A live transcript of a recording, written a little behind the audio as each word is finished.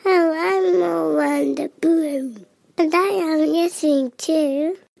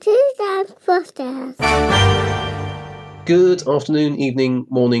Good afternoon, evening,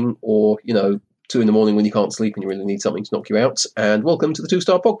 morning, or, 2 in the morning when you can't sleep and you really need something to knock you out. And welcome to the Two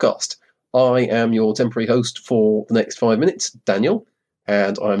Star Podcast. I am your temporary host for the next 5 minutes, Daniel,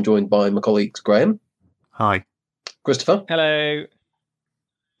 and I'm joined by my colleagues Graham. Hi. Christopher. Hello.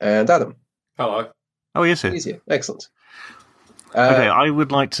 And Adam. Hello. Oh, he is here. He's here. Excellent. Okay, I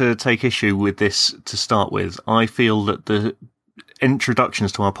would like to take issue with this to start with. I feel that the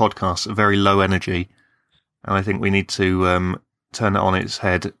introductions to our podcast are very low energy, and I think we need to turn it on its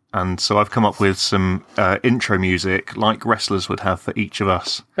head. And so I've come up with some intro music like wrestlers would have for each of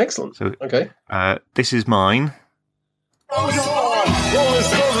us. Excellent. So, okay. This is mine.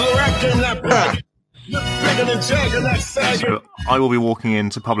 So I will be walking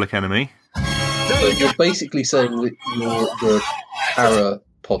into Public Enemy. So you're basically saying that you're the para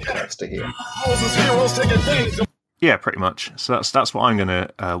podcaster here. Yeah, pretty much. So that's what I'm going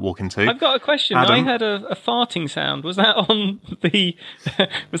to walk into. I've got a question. Adam? I heard a farting sound. Was that on the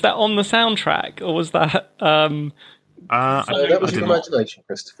was that on the soundtrack, or was that? So that was your imagination,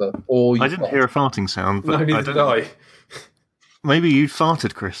 Christopher. Or I didn't hear a farting sound. But Neither did I. Maybe you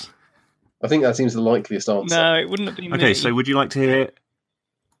farted, Chris. I think that seems the likeliest answer. No, it wouldn't have been. Okay, me. so would you like to hear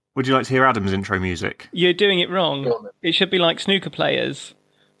Adam's intro music? You're doing it wrong. Go on, then. It should be like snooker players.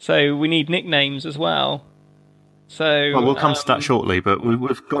 So we need nicknames as well. So Well, we'll come to that shortly, but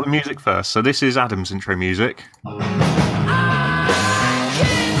we've got the music first. So this is Adam's intro music.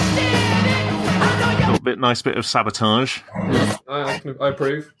 Nice bit of sabotage. I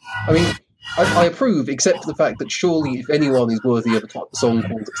approve. I mean, I approve, except for the fact that surely if anyone is worthy of a song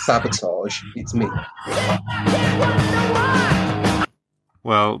called Sabotage, it's me.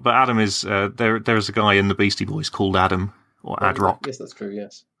 Well, but Adam is... there is a guy in the Beastie Boys called Adam, or Ad Rock. Yes, that's true,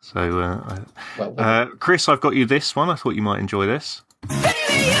 yes. So, Well, Chris, I've got you this one. I thought you might enjoy this.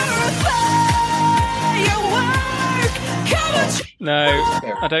 No,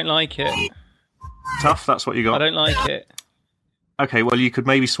 I don't like it. Tough, that's what you got? I don't like it. Okay, well, you could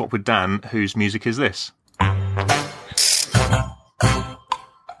maybe swap with Dan, whose music is this.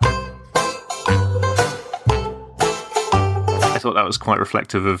 I thought that was quite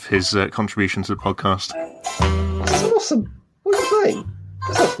reflective of his contribution to the podcast. this is awesome. What are you playing?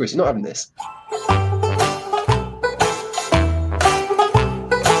 That's not Chris, you're not having this.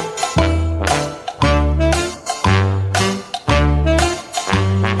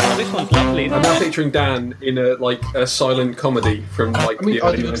 Oh, this one's lovely. I'm Isn't now it? picturing Dan in a silent comedy from I mean, the I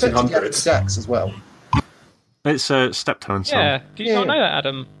early do accept the 1900s. Jax as well. It's Steptoe and Son. Yeah. Do you not know that,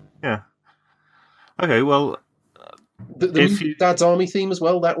 Adam? Yeah. Okay, well, The If you- Dad's Army theme as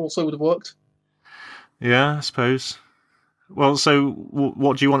well, that also would have worked. yeah, I suppose. Well, so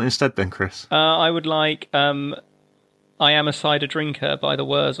what do you want instead then, Chris? I would like I Am a Cider Drinker by the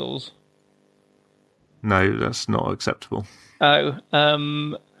Wurzels. No, that's not acceptable. Oh,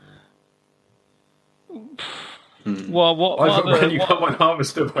 well, what I've got other- Brand New Combine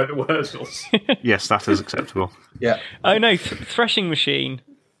Harvester by the Wurzels. Yes, that is acceptable. Yeah. Oh no, Threshing Machine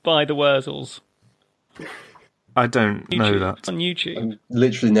by the Wurzels. I don't know YouTube. that. On YouTube. I'm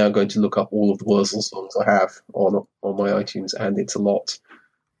literally now going to look up all of the Wurzel songs I have on my iTunes, and it's a lot.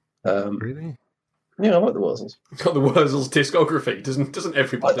 Really? Yeah, I like the Wurzels. Got the Wurzels discography, doesn't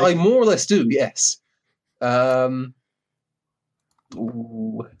everybody? I more or less do, yes. Ooh.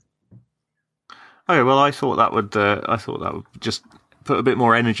 Okay, well, I thought that would just put a bit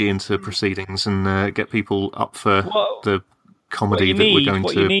more energy into proceedings and get people up for What- the comedy what that you we're need, going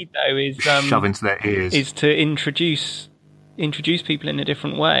what to you need though is shove into their ears. is to introduce people in a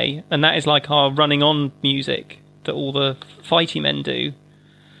different way, and that is like our running on music that all the fighty men do.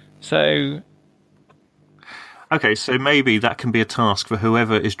 So Okay, so maybe that can be a task for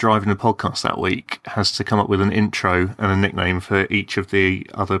whoever is driving the podcast that week, has to come up with an intro and a nickname for each of the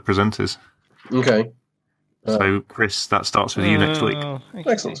other presenters. Okay. So, Chris, that starts with you next week. Oh, okay.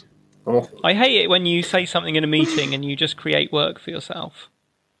 Excellent. I'm off. I hate it when you say something in a meeting and you just create work for yourself.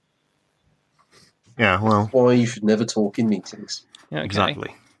 Yeah, well, Why you should never talk in meetings. Yeah, okay.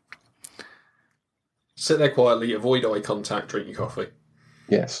 exactly. Sit there quietly, avoid eye contact, drink your coffee.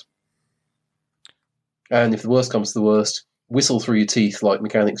 Yes. And if the worst comes to the worst, whistle through your teeth like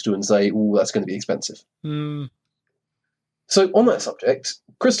mechanics do and say, "Ooh, that's going to be expensive." Hmm. So, on that subject,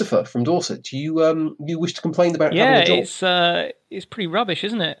 Christopher from Dorset, do you wish to complain about Yeah, having a job? it's pretty rubbish,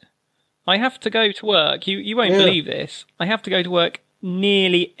 isn't it? I have to go to work. You won't Yeah. believe this. I have to go to work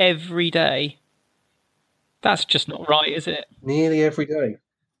nearly every day. That's just not right, is it? Nearly every day.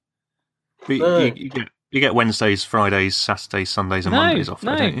 But No. you get Wednesdays, Fridays, Saturdays, Sundays, and No, Mondays off,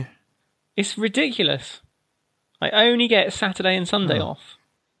 though, no. don't you? It's ridiculous. I only get Saturday and Sunday off.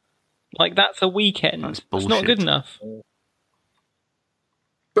 Like, that's a weekend. That's It's not bullshit. good enough.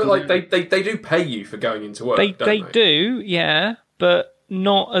 But like they do pay you for going into work. They don't do, yeah, but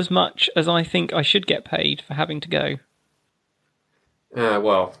not as much as I think I should get paid for having to go.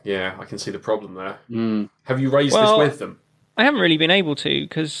 Well, yeah, I can see the problem there. Mm. Have you raised this with them? I haven't really been able to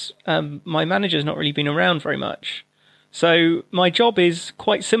because my manager's not really been around very much. So my job is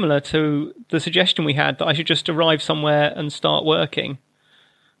quite similar to the suggestion we had that I should just arrive somewhere and start working.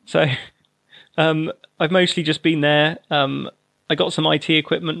 So I've mostly just been there. I got some IT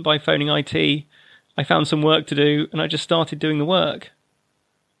equipment by phoning IT. I found some work to do, and I just started doing the work.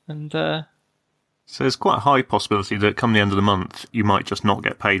 And so there's quite a high possibility that come the end of the month, you might just not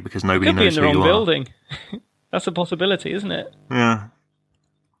get paid because nobody knows who you are. Could be in the wrong building. That's a possibility, isn't it? Yeah.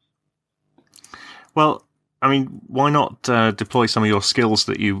 Well, I mean, why not deploy some of your skills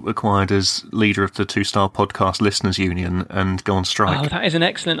that you acquired as leader of the 2-Star Podcast Listeners Union and go on strike? Oh, that is an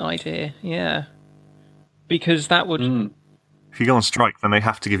excellent idea, yeah. Because that would... If you go on strike, then they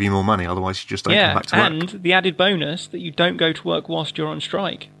have to give you more money, otherwise you just don't come back to work. And the added bonus that you don't go to work whilst you're on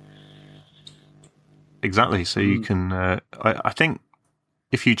strike. Exactly, so you can... I think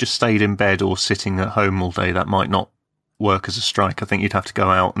if you just stayed in bed or sitting at home all day, that might not work as a strike. I think you'd have to go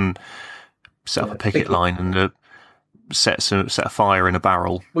out and set up a picket line and set a fire in a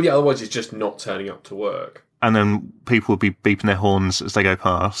barrel. Well, yeah, otherwise it's just not turning up to work. And then people would be beeping their horns as they go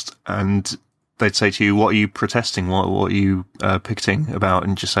past, and they'd say to you, what are you protesting? What are you picketing about?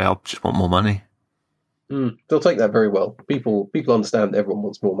 And just say, I just want more money. They'll take that very well. People understand everyone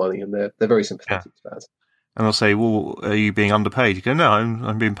wants more money, and they're very sympathetic to that. And they'll say, well, are you being underpaid? You go, no,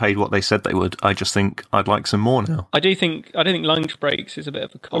 I'm being paid what they said they would. I just think I'd like some more now. I don't think lunch breaks is a bit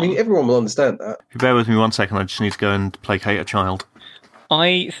of a con. I mean, everyone will understand that. If you bear with me 1 second, I just need to go and placate a child.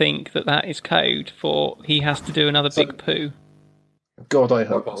 I think that is code for he has to do another big poo. God, I Quite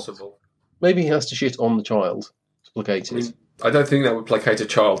hope possible. Maybe he has to shit on the child to placate it. I don't think that would placate a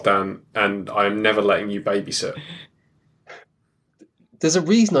child, Dan, and I am never letting you babysit. There's a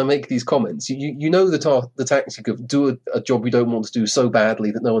reason I make these comments. You know the tactic of do a job you don't want to do so badly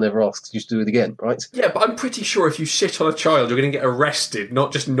that no one ever asks you to do it again, right? Yeah, but I'm pretty sure if you shit on a child, you're going to get arrested,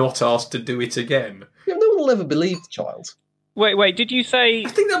 not just not asked to do it again. Yeah, no one will ever believe the child. Wait, did you say... I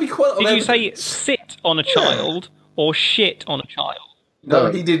think that'd be quite... Did you say sit on a child or shit on a child?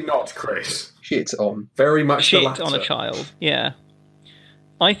 No, he did not, Chris. Shit on. Very much shit the latter. on a child, yeah.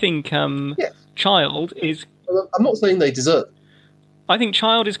 I think Yes. child is... I'm not saying they deserve it. I think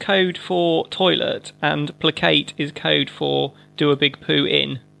child is code for toilet and placate is code for do a big poo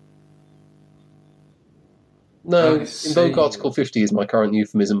in. No, invoke Article 50 is my current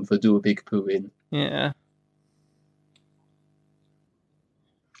euphemism for do a big poo in. Yeah.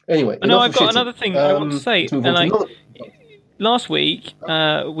 Anyway, I know I've got another thing I want to say. Last week,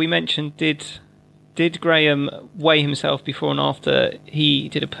 we mentioned did Graham weigh himself before and after he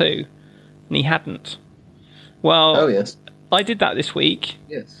did a poo? And he hadn't. Well, oh yes, I did that this week.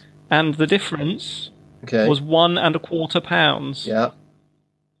 Yes. And the difference was 1.25 pounds. Yeah.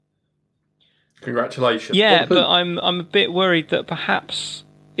 Congratulations. Yeah, but I'm a bit worried that perhaps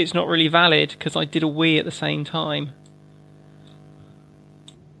it's not really valid because I did a wee at the same time.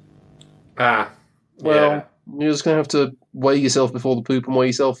 Well, you're just going to have to weigh yourself before the poop and weigh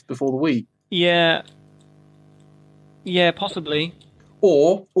yourself before the wee. Yeah. Yeah, possibly.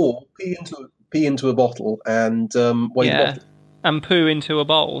 Or pee into a bottle and weigh the bottle. And poo into a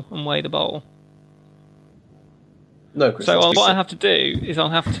bowl and weigh the bowl. No, Chris. So what I have to do is I'll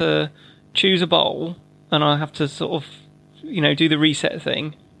have to choose a bowl and I'll have to sort of, do the reset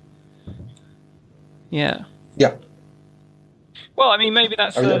thing. Yeah. Yeah. Well, I mean, maybe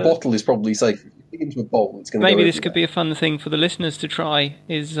that's... a bottle is probably safe. If you pee into a bowl, it's going to Maybe this could be a fun thing for the listeners to try,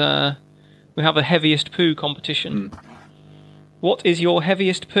 is we have a heaviest poo competition. What is your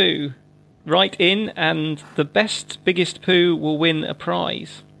heaviest poo? Write in, and the biggest poo will win a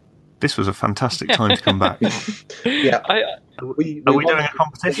prize. This was a fantastic time to come back. Yeah. Are we doing a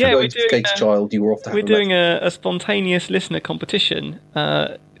competition? Yeah, we're doing child. You were off to we're doing a spontaneous listener competition.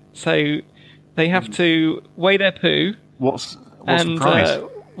 So they have to weigh their poo. What's the prize?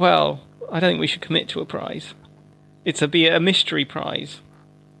 Well, I don't think we should commit to a prize. It's a mystery prize.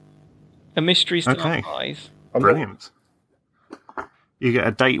 A mystery star prize. Brilliant. You get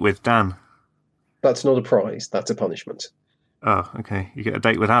a date with Dan. That's not a prize. That's a punishment. Oh, okay. You get a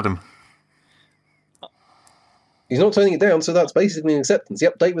date with Adam. He's not turning it down, so that's basically an acceptance.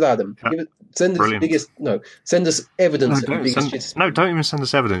 Yep, date with Adam. Yep. Send us evidence. Don't even send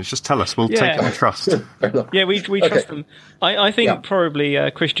us evidence. Just tell us. We'll take it on trust. Fair enough. Yeah, we trust them. I think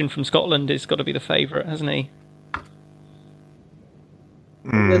probably Christian from Scotland has got to be the favourite, hasn't he?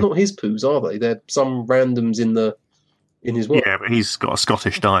 They're not his poos, are they? They're some randoms in the in his work. Yeah, but he's got a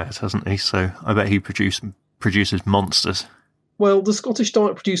Scottish diet, hasn't he? So I bet he produces monsters. Well, does Scottish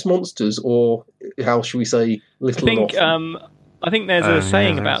diet produce monsters, or how shall we say, little and often? I think there's a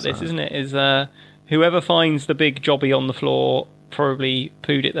saying about there's this, isn't it? Is whoever finds the big jobby on the floor probably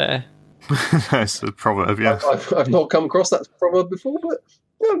pooed it there. That's a proverb, yeah. I've not come across that proverb before, but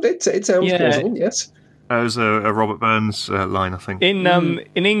no, it sounds plausible, yes. That was a Robert Burns line, I think.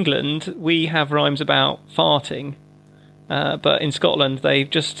 In England, we have rhymes about farting, but in Scotland, they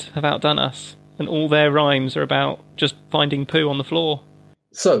just have outdone us, and all their rhymes are about just finding poo on the floor.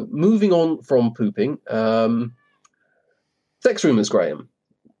 So, moving on from pooping, sex rumours, Graham.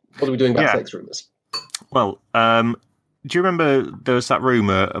 What are we doing about sex rumours? Well, do you remember there was that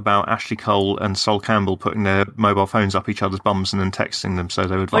rumour about Ashley Cole and Sol Campbell putting their mobile phones up each other's bums and then texting them so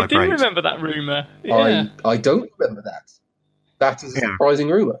they would vibrate? I do remember that rumour. Yeah. I don't remember that. That is a surprising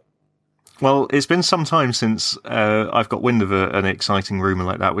rumour. Well, it's been some time since I've got wind of an exciting rumour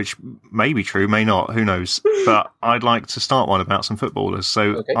like that, which may be true, may not, who knows. But I'd like to start one about some footballers.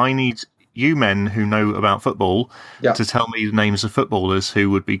 So I need you men who know about football to tell me the names of footballers who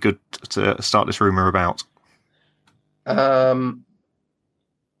would be good to start this rumour about. My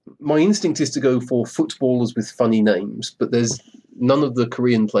instinct is to go for footballers with funny names, but there's none of the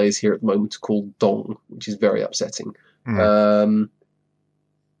Korean players here at the moment called Dong, which is very upsetting. I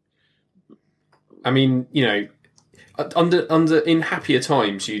mean, under in happier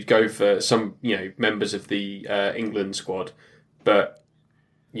times, you'd go for some, members of the England squad, but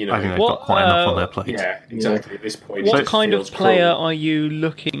I think they've got quite enough on their plate. Yeah, exactly. At this point, what kind of player are you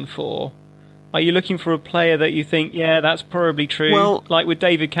looking for? Are you looking for a player that you think, that's probably true, like with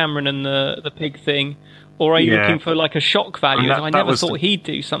David Cameron and the pig thing? Or are you looking for like a shock value? I never thought he'd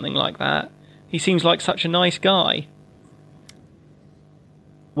do something like that. He seems like such a nice guy.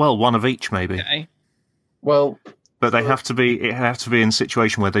 Well, one of each, maybe. Okay. Well, but they have to be in a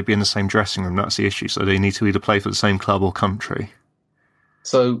situation where they'd be in the same dressing room. That's the issue. So they need to either play for the same club or country.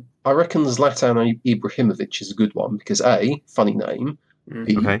 So I reckon Zlatan Ibrahimovic is a good one because A, funny name.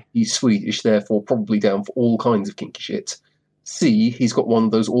 B, he's Swedish, therefore probably down for all kinds of kinky shit. C, he's got one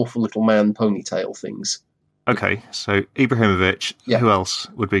of those awful little man ponytail things. Okay, so Ibrahimovic. Who else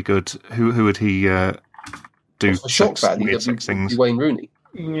would be good? Who would he do shock value? Weird sex things? Wayne Rooney.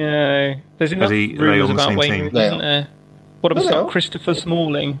 Yeah, there's enough rumours about Wayne Rooney, isn't there? What about Christopher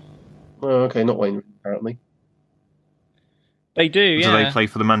Smalling? Oh, okay, not Wayne Rooney, apparently. They do, yeah. Do they play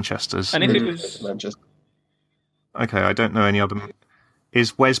for the Manchesters? And if it was Manchester. Okay, I don't know any other.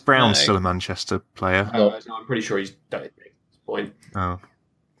 Is Wes Brown still a Manchester player? No, I'm pretty sure he's done at this point. Oh.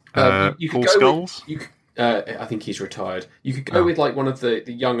 You could Paul go Scholes? I think he's retired. You could go with like one of the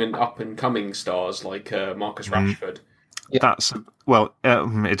young and up and coming stars like Marcus Rashford. That's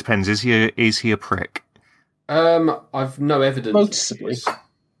it depends. Is he a prick? I've no evidence. Noticeably.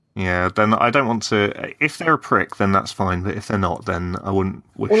 Yeah, then I don't want to. If they're a prick, then that's fine. But if they're not, then I wouldn't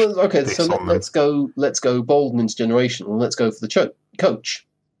wish. Well, okay, so let's them. go bold and intergenerational, and let's go for the coach,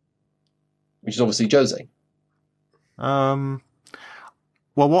 which is obviously Jose.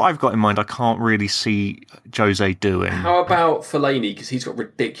 Well, what I've got in mind, I can't really see Jose doing. How about Fellaini? Because he's got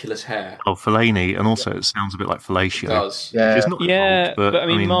ridiculous hair. Oh, Fellaini, and also it sounds a bit like fellatio. It does. Yeah, it's not cold, but I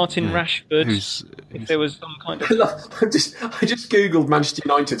mean Martin Rashford. If there was some kind of, I just googled Manchester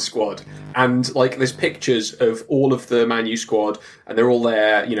United squad, and like there's pictures of all of the Man U squad, and they're all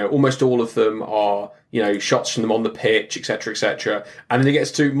there. Almost all of them are shots from them on the pitch, etc., etc. And then it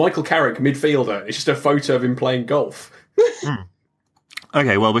gets to Michael Carrick, midfielder. It's just a photo of him playing golf.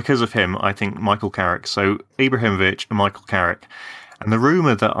 Okay, well, because of him, I think Michael Carrick. So Ibrahimovic and Michael Carrick. And the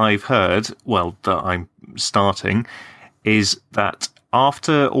rumour that I've heard, that I'm starting, is that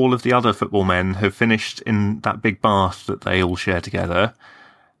after all of the other football men have finished in that big bath that they all share together,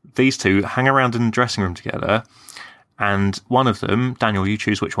 these two hang around in the dressing room together, and one of them, Daniel, you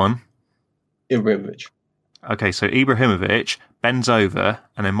choose which one? Ibrahimovic. Okay, so Ibrahimovic bends over,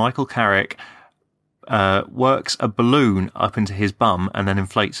 and then Michael Carrick works a balloon up into his bum and then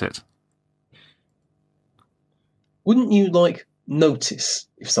inflates it. Wouldn't you notice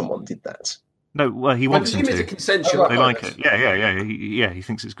if someone did that? No, well, he wants them to. It's a consensual. They like it. Yeah. He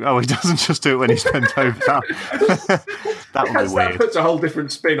thinks it's great. Oh, he doesn't just do it when he's bent over. That would be weird. That puts a whole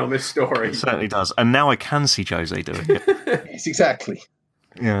different spin on this story. It certainly does. And now I can see Jose doing it. Yes, exactly.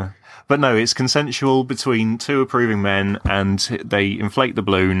 Yeah. But no, it's consensual between two approving men, and they inflate the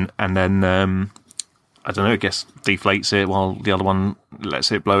balloon, and then I don't know, I guess deflates it while the other one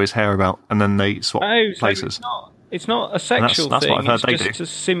lets it blow his hair about, and then they swap places. So it's not a sexual that's thing. What I've heard it's just to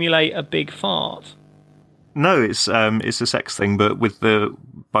simulate a big fart. No, it's a sex thing, but with the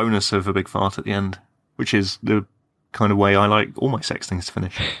bonus of a big fart at the end, which is the kind of way I like all my sex things to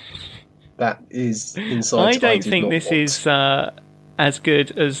finish. That is inside. I don't think this is as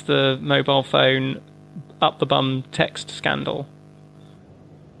good as the mobile phone up the bum text scandal.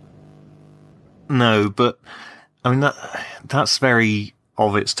 No, but I mean that's very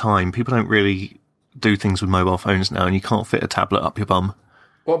of its time. People don't really do things with mobile phones now, and you can't fit a tablet up your bum.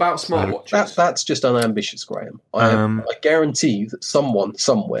 What about smartwatches? That's just unambitious, Graham. I guarantee that someone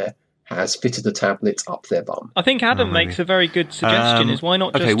somewhere has fitted a tablet up their bum. I think Adam makes a very good suggestion. Is why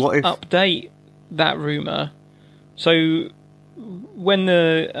not just update that rumour? So when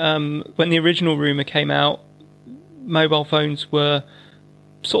the original rumour came out, mobile phones were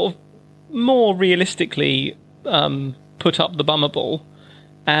sort of more realistically put up the bummable,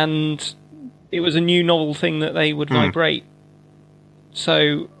 and it was a new novel thing that they would vibrate.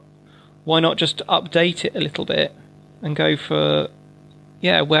 So why not just update it a little bit and go for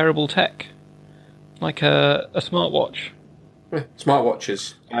wearable tech, like a smartwatch.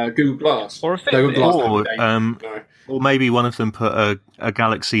 Smartwatches, Google Glass, or a Fitbit. Google Glass. Or maybe one of them put a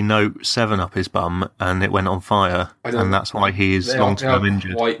Galaxy Note 7 up his bum and it went on fire, and that's why he is long-term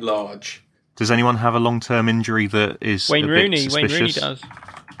injured. Quite large. Does anyone have a long-term injury that is Wayne Rooney? suspicious? Wayne Rooney does.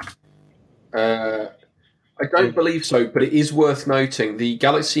 I don't believe so, but it is worth noting the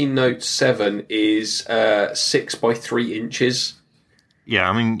Galaxy Note 7 is 6 by 3 inches. Yeah,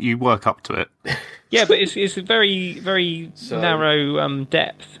 I mean, you work up to it. Yeah, but it's a very, very narrow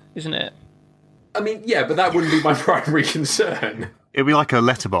depth, isn't it? I mean, yeah, but that wouldn't be my primary concern. It'd be like a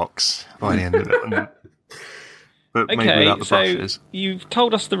letterbox by the end of it, wouldn't it? But maybe without the brushes. You've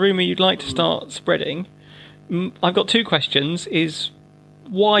told us the rumour you'd like to start spreading. I've got two questions.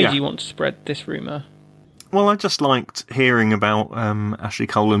 Why do you want to spread this rumour? Well, I just liked hearing about Ashley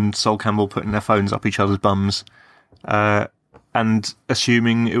Cole and Sol Campbell putting their phones up each other's bums, and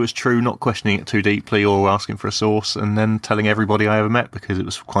assuming it was true, not questioning it too deeply or asking for a source, and then telling everybody I ever met because it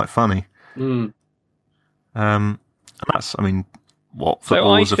was quite funny. That's, I mean, what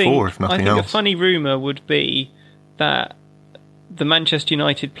footballers are for, if nothing else. I think a funny rumour would be that the Manchester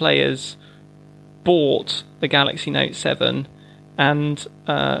United players bought the Galaxy Note 7 and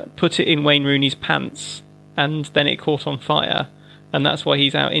put it in Wayne Rooney's pants, and then it caught on fire, and that's why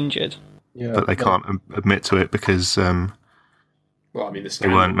he's out injured. Yeah, but they can't admit to it because well, I mean, they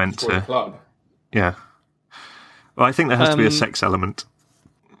weren't meant to. Club. Yeah. Well, I think there has to be a sex element.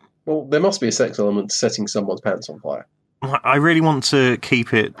 Well, there must be a sex element to setting someone's pants on fire. I really want to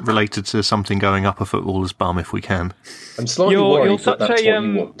keep it related to something going up a footballer's bum if we can. I'm slightly worried that that's what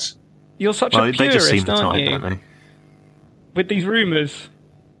you want. You're such a they just seem purist, the aren't type, you? don't they? With these rumours.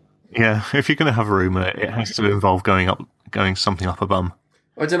 Yeah, if you're going to have a rumour, it has to involve going something up a bum.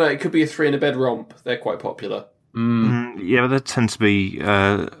 I don't know, it could be a 3-in-a-bed romp. They're quite popular. Yeah, but they tend to be...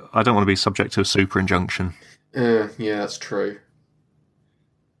 I don't want to be subject to a super injunction. Yeah, that's true.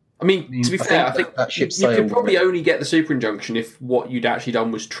 I mean, to be fair, I think that you could probably only get the super injunction if what you'd actually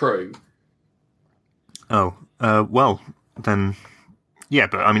done was true. Oh, well, then... Yeah,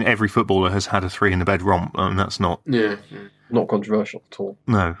 but I mean, every footballer has had a 3-in-a-bed romp, and that's not... Yeah. Not controversial at all.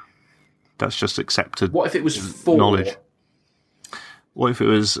 No. That's just accepted What if it was 4? knowledge. What if it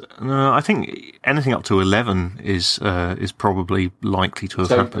was... No, I think anything up to 11 is probably likely to have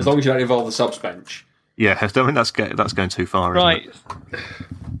happened. As long as you don't involve the subs bench. Yeah, I mean, that's going too far, right? Isn't it?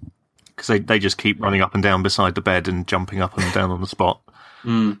 Because they just keep running up and down beside the bed and jumping up and down on the spot.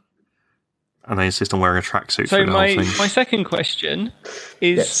 Mm. And they insist on wearing a tracksuit So through the whole thing. my second question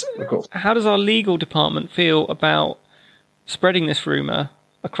is, Yes, of course. how does our legal department feel about spreading this rumour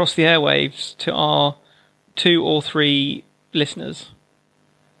across the airwaves to our 2 or 3 listeners?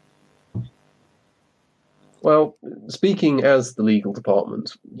 Well, speaking as the legal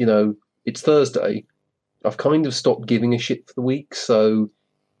department, it's Thursday. I've kind of stopped giving a shit for the week, so,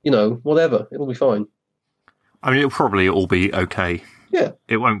 whatever. It'll be fine. I mean, it'll probably all be okay. Yeah.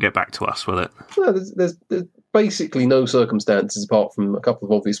 It won't get back to us, will it? No, there's basically no circumstances apart from a couple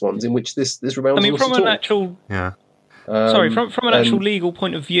of obvious ones in which this remains. I mean, from an actual from an actual legal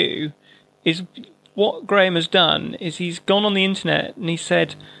point of view, is what Graham has done is he's gone on the internet and he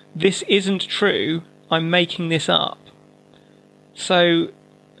said, "This isn't true. I'm making this up." So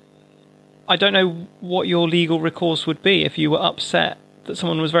I don't know what your legal recourse would be if you were upset that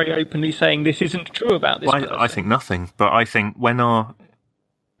someone was very openly saying this isn't true about this person. I think nothing, but I think when our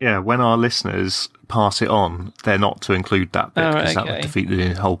listeners pass it on, they're not to include that bit because that would defeat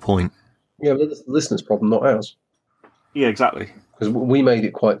the whole point. Yeah, but it's the listener's problem, not ours. Yeah, exactly. Because we made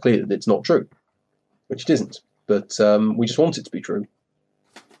it quite clear that it's not true, which it isn't. But we just want it to be true.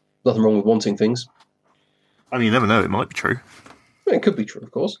 Nothing wrong with wanting things. I mean, you never know; it might be true. It could be true,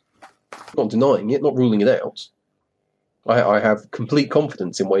 of course. Not denying it, not ruling it out. I have complete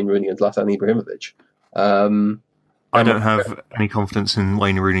confidence in Wayne Rooney and Zlatan Ibrahimovic. I don't have any confidence in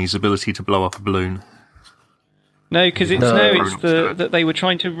Wayne Rooney's ability to blow up a balloon. No, because it's that they were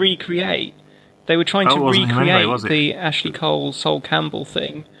trying to recreate. They were trying to recreate the Ashley Cole, Sol Campbell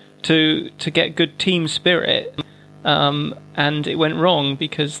thing to get good team spirit, and it went wrong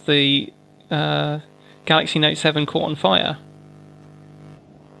because the Galaxy Note 7 caught on fire.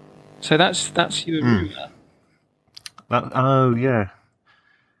 So that's your rumour. Oh yeah.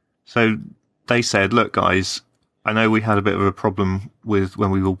 So they said, "Look, guys, I know we had a bit of a problem with when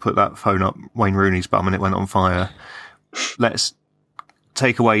we all put that phone up Wayne Rooney's bum and it went on fire. Let's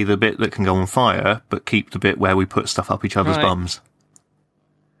take away the bit that can go on fire, but keep the bit where we put stuff up each other's bums.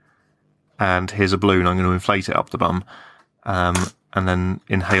 And here's a balloon, I'm going to inflate it up the bum, and then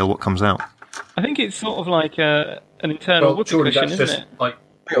inhale what comes out." I think it's sort of like an internal whoopee cushion, isn't it? Like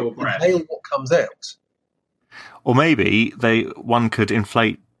pure breath. Inhale what comes out. Or maybe one could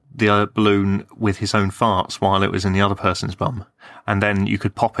inflate the balloon with his own farts while it was in the other person's bum, and then you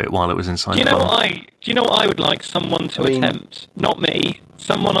could pop it while it was inside the bum. Do you know what I would like someone to attempt? Not me.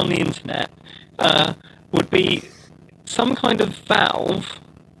 Someone on the internet would be some kind of valve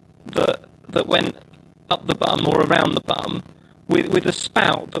that went up the bum or around the bum with a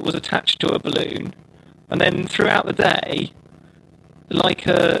spout that was attached to a balloon, and then throughout the day, like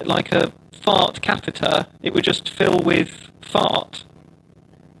a fart catheter, it would just fill with fart.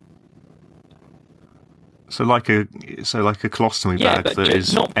 So like a colostomy bag but that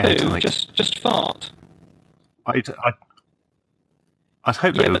is not poo, airtight. just fart. I'd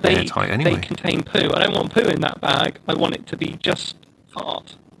hope they would be airtight anyway. They contain poo. I don't want poo in that bag. I want it to be just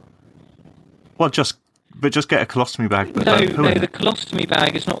fart. Well, just get a colostomy bag. But no, the colostomy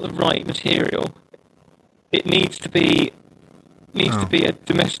bag is not the right material. It needs to be a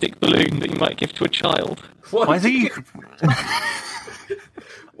domestic balloon that you might give to a child. I think you could...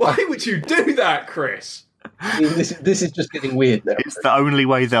 Why would you do that, Chris? I mean, this is just getting weird now. It's the only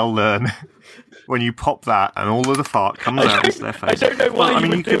way they'll learn. When you pop that and all of the fart comes out into their face. I don't know why you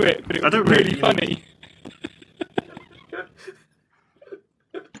would do it, but it was really funny.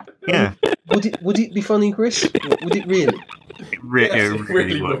 Yeah. Would it be funny, Chris? Would it really? It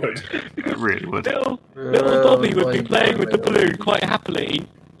really would. It really would. Little Bobby would be playing with the balloon quite happily,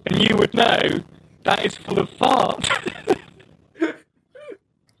 and you would know that is full of fart.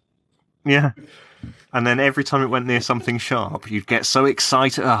 Yeah. And then every time it went near something sharp, you'd get so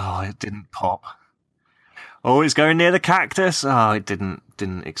excited. Oh, it didn't pop. Oh, it's going near the cactus. Oh, it didn't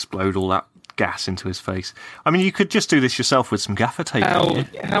explode all that gas into his face. I mean, you could just do this yourself with some gaffer tape.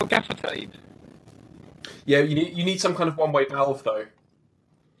 How gaffer tape? Yeah, you need some kind of one-way valve, though.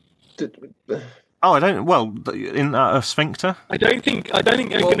 Oh, I don't. Well, in a sphincter. I don't think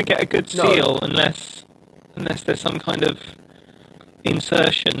you're going to get a good seal unless there's some kind of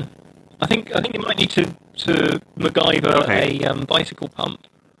insertion. I think you might need to MacGyver a bicycle pump.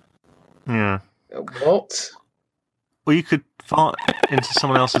 Yeah. What? Or you could fart into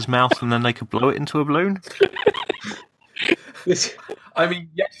someone else's mouth and then they could blow it into a balloon. I mean,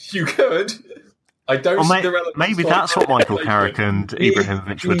 yes, you could. I don't see the relevance. Maybe that's what Michael Carrick and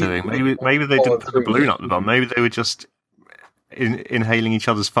Ibrahimovic were doing. Maybe they didn't put the balloon up the bum. Maybe they were just inhaling each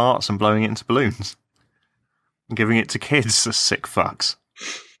other's farts and blowing it into balloons. And giving it to kids, the sick fucks.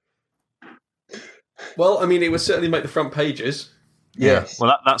 Well, I mean, it would certainly make the front pages. Yes.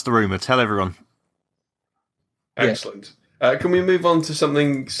 Well, that's the rumour. Tell everyone. Excellent. Can we move on to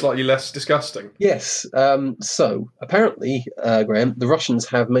something slightly less disgusting? Yes. So, apparently, Graham, the Russians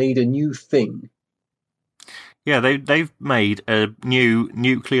have made a new thing. Yeah, they've made a new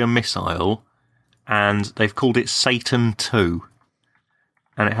nuclear missile, and they've called it Satan II.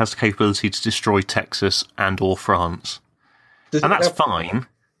 And it has the capability to destroy Texas and or France. And that's fine.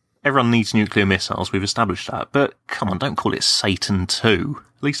 Everyone needs nuclear missiles, we've established that. But come on, don't call it Satan II.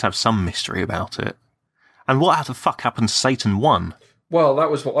 At least have some mystery about it. And what the fuck happened to Satan 1? Well,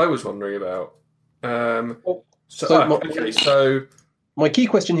 that was what I was wondering about. My key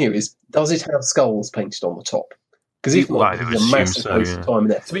question here is, does it have skulls painted on the top? Because if not, it's a massive waste of time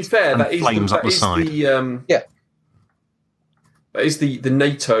and effort. To be fair, that is the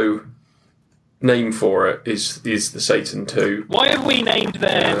NATO name for it is the Satan II. Why have we named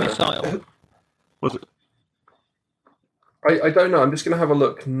their missile? Was it? I don't know. I'm just going to have a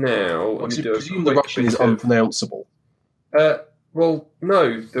look now. I presume the Russian is unpronounceable. Well,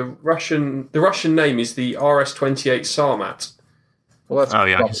 no. The Russian name is the RS-28 Sarmat. Well,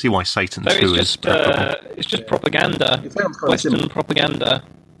 I can see why Satan 2 is preferable. It's just propaganda. Western propaganda.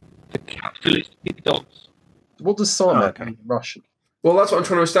 The capitalist dogs. What does Sarmat mean in Russian? Well, that's what I'm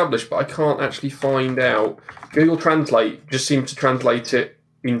trying to establish, but I can't actually find out. Google Translate just seems to translate it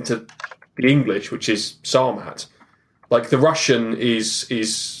into the English, which is Sarmat. Like the Russian is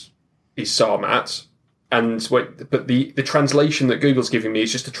Sarmat, but the translation that Google's giving me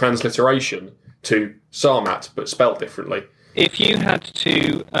is just a transliteration to Sarmat, but spelt differently. If you had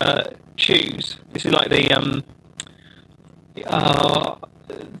to choose, this is like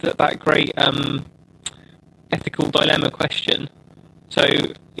that great ethical dilemma question. So,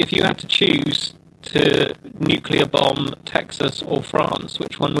 if you had to choose to nuclear bomb Texas or France,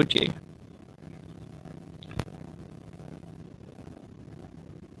 which one would you?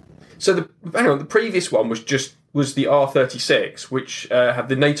 So the previous one was the R-36, which had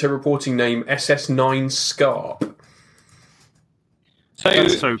the NATO reporting name SS-9 Scarp.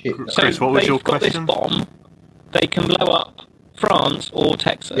 So Chris, what was your question? This bomb, they can blow up France or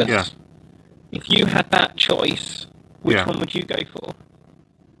Texas. Yes. Yeah. If you had that choice, which one would you go for?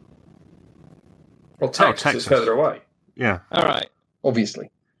 Well, Texas is further away. Yeah. All right.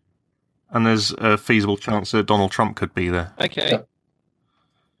 Obviously. And there's a feasible chance that Donald Trump could be there. Okay. Yeah.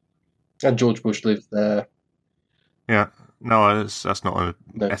 And George Bush lived there. Yeah. No, that's not an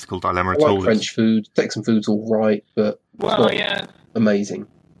ethical dilemma at I all. like French food. Texan food's all right, but it's not amazing.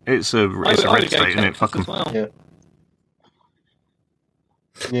 It's a red state, isn't it? Fucking well. Yeah.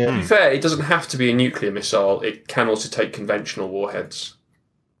 Yeah. To be fair, it doesn't have to be a nuclear missile. It can also take conventional warheads.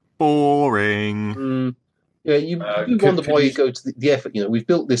 Boring. Yeah, you wonder why you go to the effort. You know, we've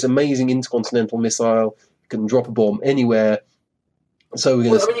built this amazing intercontinental missile. You can drop a bomb anywhere. So we're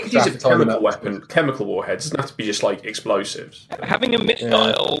going to. You could use it for chemical warheads. It doesn't have to be just like explosives. Having a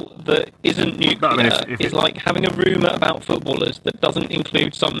missile that isn't nuclear is like having a rumour about footballers that doesn't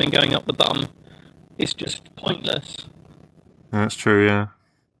include something going up the bum. It's just pointless. That's true. Yeah.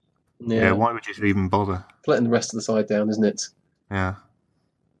 Yeah. Why would you even bother? Letting the rest of the side down, isn't it? Yeah.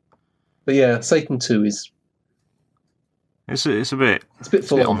 But yeah, Satan 2 is. It's a bit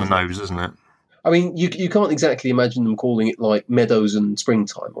full on the nose, isn't it? I mean, you can't exactly imagine them calling it like Meadows and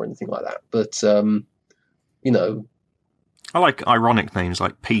Springtime or anything like that. But you know, I like ironic names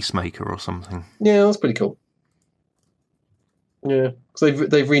like Peacemaker or something. Yeah, that's pretty cool. Yeah, because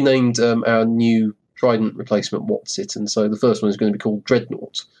they've renamed our new Trident replacement What's-It, and so the first one is going to be called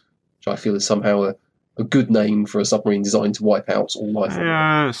Dreadnought, which I feel is somehow a good name for a submarine designed to wipe out all life.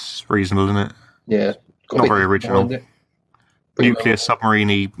 Yeah, it's reasonable, isn't it? Yeah, not very original. Nuclear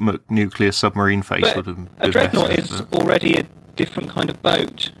submarine face would have been a Dreadnought better, is already a different kind of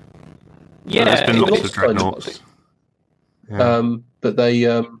boat. Yeah, there's been lots of Dreadnoughts. But they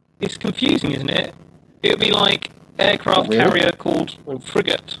it's confusing, isn't it? It would be like aircraft carrier called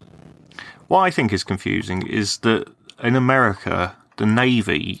frigate. What I think is confusing is that in America, the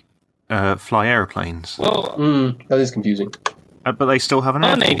Navy fly aeroplanes. Well, that is confusing. But they still have an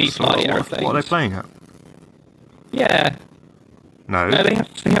air force. Navy fly aeroplanes. What are they playing at? Yeah. No, they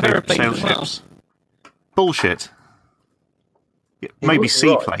have aeroplanes as well. Bullshit. Yeah, maybe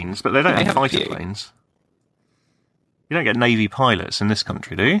seaplanes, but they don't have fighter planes. You don't get Navy pilots in this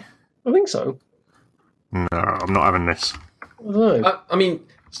country, do you? I think so. No, I'm not having this. I don't know. I mean,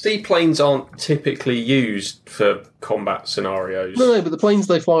 seaplanes aren't typically used for combat scenarios. No, but the planes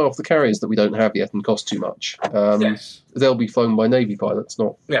they fly off the carriers that we don't have yet and cost too much. Yes. They'll be flown by Navy pilots,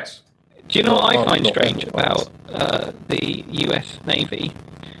 not... Yes. Do you know what I find strange about the US Navy?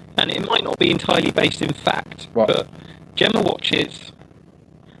 And it might not be entirely based in fact, but Gemma watches...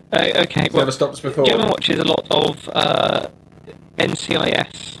 never stopped us before. Gemma watches a lot of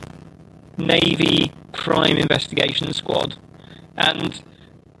NCIS, Navy Crime Investigation Squad, and...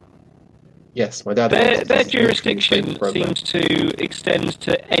 Yes, my dad... Their jurisdiction seems to extend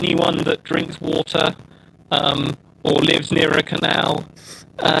to anyone that drinks water or lives near a canal.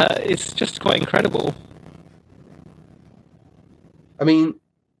 It's just quite incredible. I mean,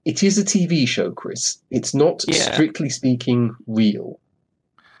 it is a TV show, Chris. It's not, strictly speaking, real.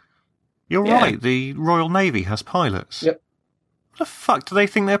 You're right, the Royal Navy has pilots. Yep. What the fuck do they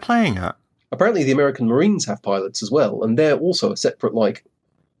think they're playing at? Apparently the American Marines have pilots as well, and they're also a separate,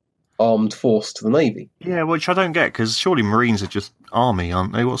 armed force to the Navy. Yeah, which I don't get, because surely Marines are just army,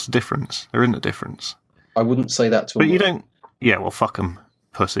 aren't they? What's the difference? There isn't a difference. I wouldn't say that to them. But you don't... Yeah, well, fuck them,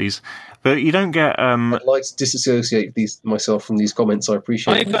 pussies. But you don't get... I'd like to disassociate myself from these comments. I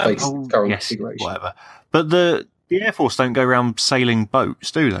appreciate the current configuration. Whatever. But the Air Force don't go around sailing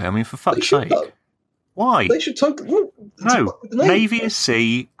boats, do they? I mean, for fuck's sake. Why? They should totally... No. Navy is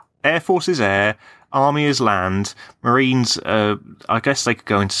sea, Air Force is air, Army is land, Marines, I guess they could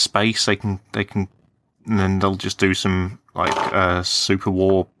go into space, they can, and then they'll just do some, super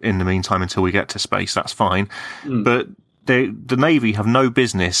war in the meantime until we get to space, that's fine. But the Navy have no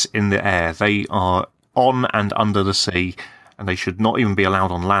business in the air. They are on and under the sea, and they should not even be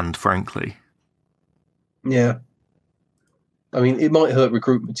allowed on land, frankly. Yeah. I mean, it might hurt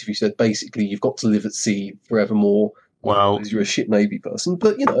recruitment if you said basically you've got to live at sea forevermore. Well, because you're a shit Navy person,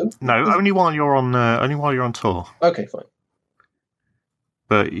 but no, only while you're on tour. Okay, fine.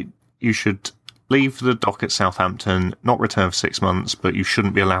 But you should leave the dock at Southampton, not return for 6 months, but you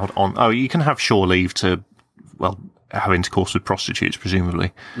shouldn't be allowed on. Oh, you can have shore leave to, have intercourse with prostitutes,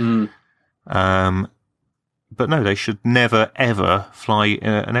 presumably. Mm. But no, they should never ever fly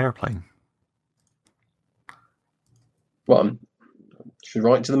an airplane. Well, I should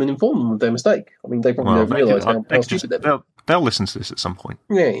write to them and inform them of their mistake. I mean, they probably don't realise how stupid they're. They'll listen to this at some point.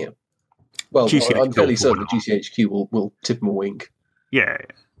 Yeah. Well, GCHQ I'm fairly certain that GCHQ will tip them a wink. Yeah.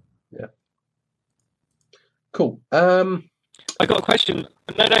 Cool. I got a question.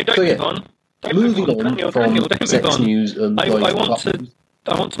 No, don't move on. Moving on from Daniel, don't sex move on. news and I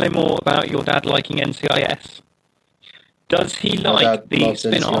want to know more about your dad liking NCIS. Does he like the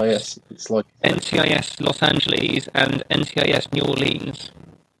spin-offs? It's like NCIS Los Angeles and NCIS New Orleans.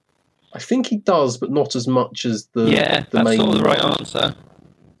 I think he does, but not as much as the that's main. sort of the right answer.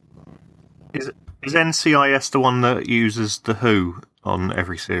 Is NCIS the one that uses the Who on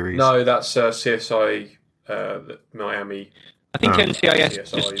every series? No, that's CSI Miami. I think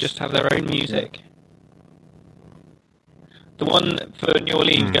NCIS just have their own music. The one for New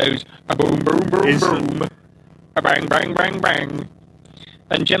Orleans goes a boom boom boom boom, a bang bang bang bang.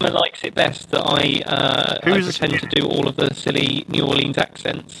 And Gemma likes it best that I pretend to do all of the silly New Orleans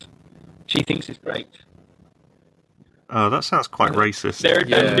accents. She thinks it's great. Oh, that sounds quite racist. There's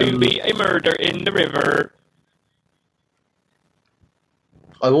going to be a murder in the river.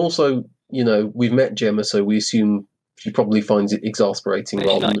 I'm also, we've met Gemma, so we assume she probably finds it exasperating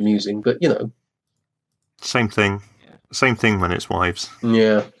rather than amusing, but, Same thing. Yeah. Same thing when it's wives.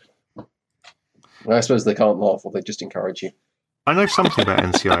 Yeah. I suppose they can't laugh or they just encourage you. I know something about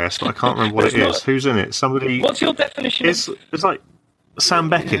NCIS, but I can't remember what it is. Who's in it? Somebody... What's your definition? It's like Sam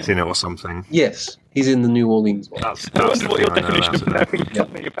Beckett in it or something. Yes, he's in the New Orleans one. That's I wonder what your definition of knowing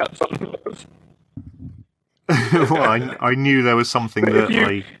something about something was. Well, I knew there was something that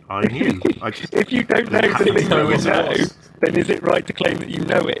I knew. If you don't know the thing you know, then is it right to claim that you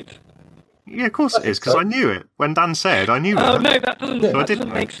know it? Yeah, of course it is, because I knew it. When Dan said, I knew it. Oh, no, that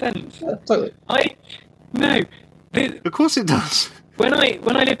doesn't make sense. Yeah, totally. Of course it does. When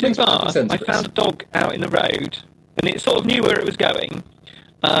I lived in Bath, I found a dog out in the road, and it sort of knew where it was going.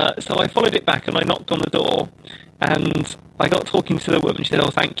 So I followed it back and I knocked on the door, and I got talking to the woman. She said, "Oh,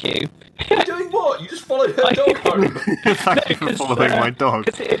 thank you." You're doing what? You just followed her dog home? Thank you for following my dog.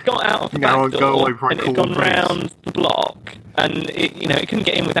 Because it had got out of the back door, and it had gone round the block, and it couldn't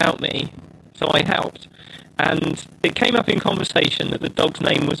get in without me, so I helped. And it came up in conversation that the dog's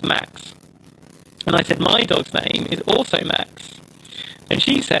name was Max. And I said, my dog's name is also Max. And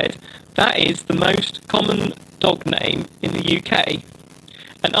she said, that is the most common dog name in the UK.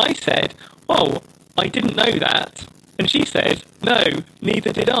 And I said, oh, I didn't know that. And she said, no,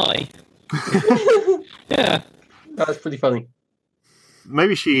 neither did I. Yeah. That's pretty funny.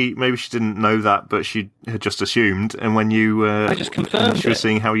 Maybe she didn't know that, but she had just assumed. And when you, I just confirmed she was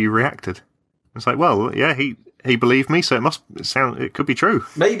seeing how you reacted. It's like, well, yeah, he believed me, so it could be true.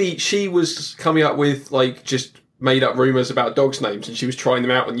 Maybe she was coming up with just made up rumours about dogs' names, and she was trying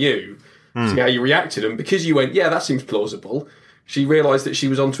them out on you, see how you reacted, and because you went, yeah, that seems plausible, she realised that she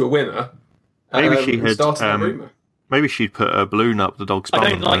was onto a winner. Maybe she had started that rumour. Maybe she'd put a balloon up the dog's bum.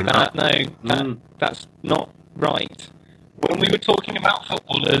 I don't like that. No, that's not right. When we were talking about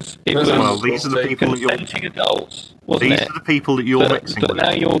footballers, it was these are the people consenting adults, wasn't it? These are the people that you're mixing with. But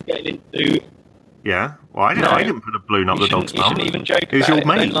now you're getting into. Yeah, well, I didn't put a balloon up the dog's bum. You shouldn't even joke Who's about your it.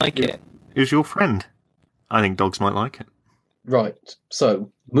 mate? I don't like it. Who's your friend? I think dogs might like it. Right.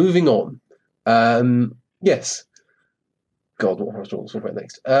 So, moving on. Yes. God, what was I talking about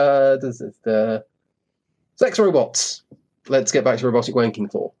next? Sex robots. Let's get back to robotic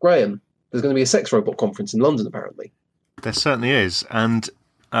wanking for Graham. There's going to be a sex robot conference in London, apparently. There certainly is, and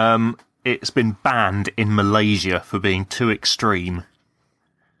it's been banned in Malaysia for being too extreme.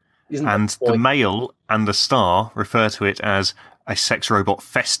 And the Mail and the Star refer to it as a sex robot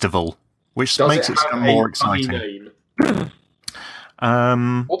festival, which makes it sound more exciting.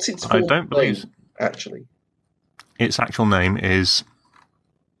 What's its full I don't believe name, actually? Its actual name is...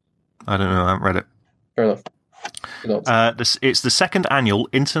 I don't know, I haven't read it. Fair enough. It's the second annual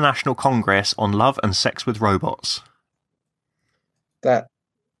International Congress on Love and Sex with Robots. That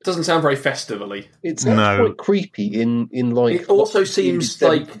Doesn't sound very festively. It sounds quite creepy in like... It also seems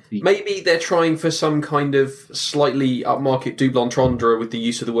like maybe they're trying for some kind of slightly upmarket double entendre with the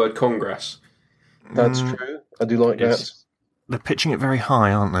use of the word Congress. That's true. I do like that. They're pitching it very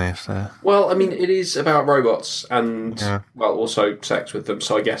high, aren't they? Well, I mean, it is about robots and, also sex with them,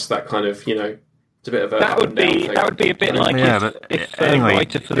 so I guess that kind of, it's a bit of a... That would be a bit like if a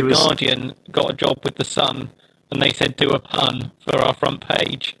writer for The Guardian got a job with The Sun and they said, do a pun for our front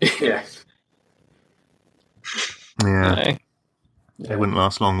page. Yeah. Yeah. They wouldn't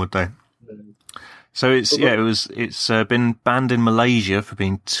last long, would they? So it's been banned in Malaysia for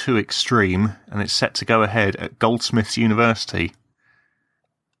being too extreme, and it's set to go ahead at Goldsmiths University.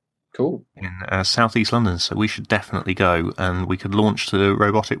 Cool. In southeast London, so we should definitely go, and we could launch the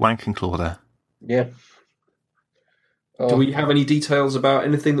robotic wanking claw there. Yeah. Do we have any details about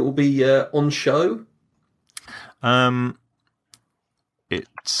anything that will be on show? It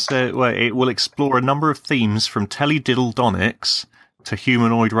will explore a number of themes from telediddledonics to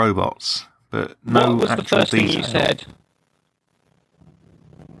humanoid robots, but no what was actual the first detail. thing you said?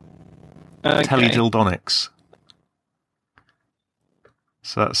 Okay. Telediddledonics.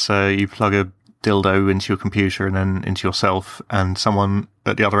 So that's you plug a dildo into your computer and then into yourself, and someone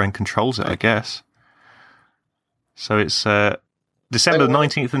at the other end controls it, I guess. So it's December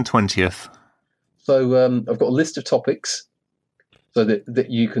 19th and 20th. So I've got a list of topics so that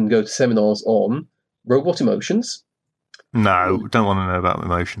you can go to seminars on robot emotions. No, don't want to know about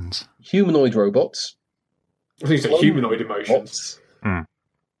emotions. Humanoid robots. I think it's humanoid emotions.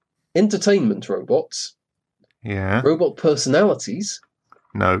 Entertainment robots. Yeah. Robot personalities.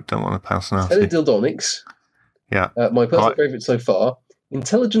 No, don't want a personality. Teledildonics. Yeah. My personal favourite so far,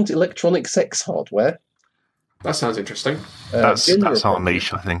 intelligent electronic sex hardware. That sounds interesting. That's our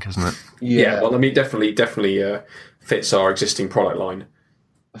niche, I think, isn't it? Yeah, well, I mean, definitely fits our existing product line.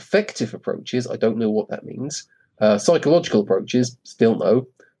 Effective approaches, I don't know what that means. Psychological approaches, still no.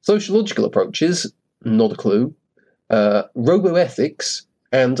 Sociological approaches, not a clue. Roboethics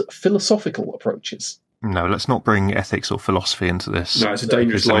and philosophical approaches. No, let's not bring ethics or philosophy into this. No, it's a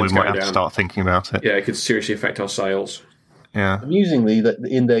dangerous line to go down. We might have to start thinking about it. Yeah, it could seriously affect our sales. Yeah. Amusingly, that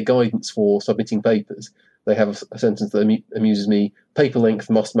in their guidance for submitting papers, they have a sentence that amuses me. Paper length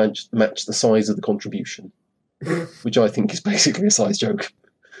must match the size of the contribution, which I think is basically a size joke.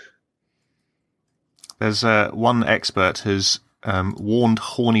 There's one expert who's warned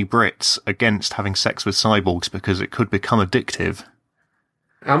horny Brits against having sex with cyborgs because it could become addictive.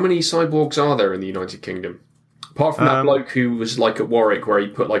 How many cyborgs are there in the United Kingdom? Apart from that bloke who was at Warwick, where he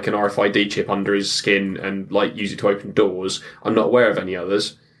put an RFID chip under his skin and used it to open doors, I'm not aware of any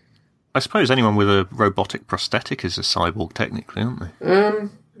others. I suppose anyone with a robotic prosthetic is a cyborg, technically, aren't they?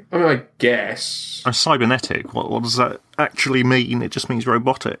 I mean, I guess. And cybernetic, what does that actually mean? It just means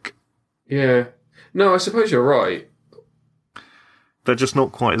robotic. Yeah. No, I suppose you're right. They're just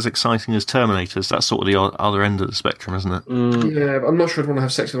not quite as exciting as Terminators. That's sort of the other end of the spectrum, isn't it? Yeah, but I'm not sure I'd want to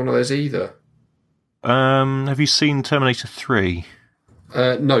have sex with one of those either. Have you seen Terminator 3?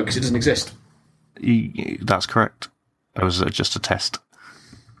 No, because it doesn't exist. That's correct. That was just a test.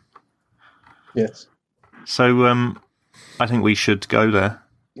 Yes. So I think we should go there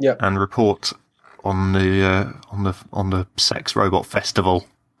and report on the Sex Robot Festival,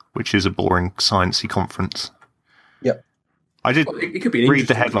 which is a boring sciencey conference. Yep. I did it could be read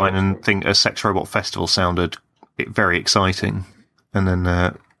the headline and think a Sex Robot Festival sounded very exciting, and then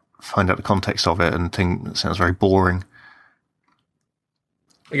find out the context of it and think it sounds very boring.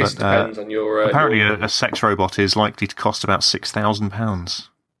 I guess it depends on your... apparently a sex robot is likely to cost about £6,000.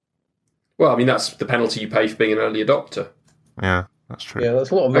 Well, I mean, that's the penalty you pay for being an early adopter. Yeah, that's true. Yeah,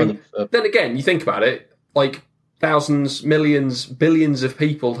 that's a lot of money. Then again, you think about it, thousands, millions, billions of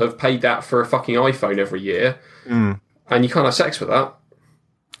people have paid that for a fucking iPhone every year, and you can't have sex with that.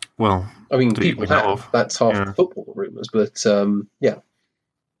 Well, I mean, people have. That's half the football rumours, but you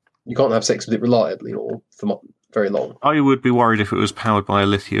can't have sex with it reliably or for very long. I would be worried if it was powered by a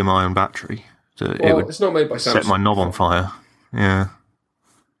lithium-ion battery. It would it's not made by Samsung. Set my knob on fire. Yeah.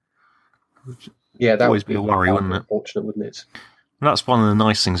 Yeah, that would be a worry, wouldn't it? Unfortunate, wouldn't it? And that's one of the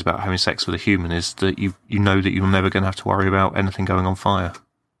nice things about having sex with a human is that you know that you're never going to have to worry about anything going on fire.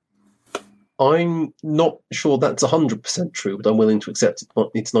 I'm not sure that's 100% true, but I'm willing to accept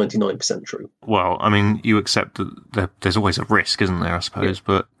it's 99% true. Well, I mean, you accept that there's always a risk, isn't there, I suppose,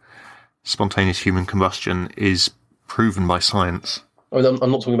 but spontaneous human combustion is proven by science. I mean,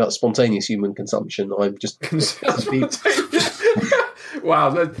 I'm not talking about spontaneous human consumption. I'm just...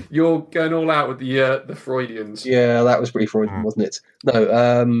 Wow, you're going all out with the Freudians. Yeah, that was pretty Freudian, wasn't it?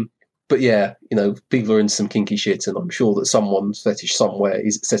 No, But yeah, people are into some kinky shit, and I'm sure that someone's fetish somewhere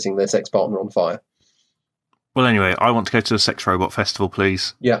is setting their sex partner on fire. Well, anyway, I want to go to the Sex Robot Festival,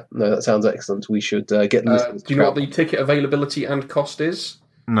 please. Yeah, no, that sounds excellent. We should get the do you know what the ticket availability and cost is?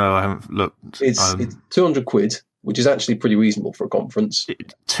 No, I haven't looked. It's £200, which is actually pretty reasonable for a conference.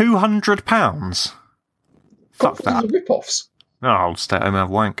 £200? Fuck that. Rip-offs. No, I'll stay at home and have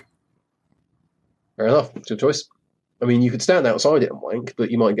wank. Fair enough. It's your choice. I mean, you could stand outside it and wank, but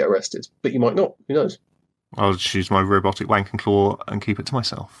you might get arrested. But you might not. Who knows? I'll just use my robotic wanking claw and keep it to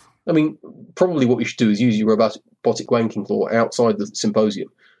myself. I mean, probably what you should do is use your robotic wanking claw outside the symposium,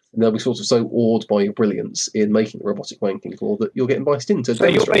 and they'll be sort of so awed by your brilliance in making the robotic wanking claw that you'll get invited in to So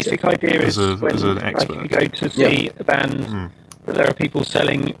your demonstrate basic idea is as an expert. you go to see a band, that there are people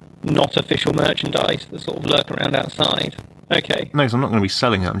selling not official merchandise that sort of lurk around outside. Okay. No, because I'm not going to be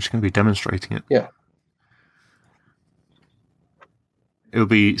selling it. I'm just going to be demonstrating it. Yeah. It'll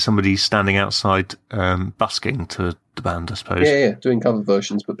be somebody standing outside busking to the band, I suppose. Yeah, doing cover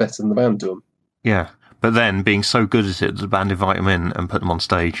versions, but better than the band do them. Yeah, but then being so good at it that the band invite them in and put them on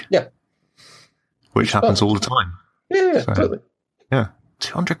stage. Yeah. Which happens all the time. Yeah, totally. Yeah.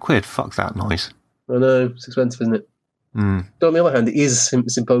 £200, fuck that noise. I know, it's expensive, isn't it? But on the other hand, it is a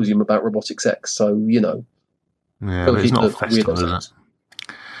symposium about robotic sex, so, Yeah, but it's not a festival, is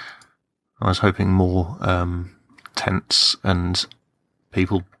it? I was hoping more tents and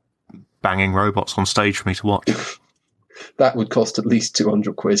people banging robots on stage for me to watch. That would cost at least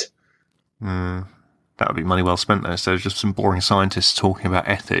 £200. That would be money well spent, though, instead of just some boring scientists talking about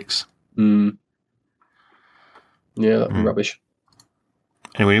ethics. Yeah, that'd be rubbish.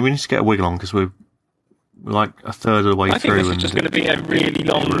 Anyway, we need to get a wiggle on, because we're like a third of the way through. I think this is and just going to be a really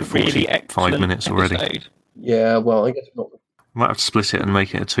long, really excellent 5 minutes already. episode. Yeah, well, I guess not. Might have to split it and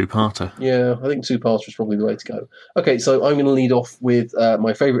make it a two-parter. Yeah, I think two-parter is probably the way to go. Okay, so I'm going to lead off with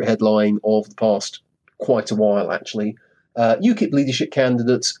my favourite headline of the past quite a while, actually. UKIP leadership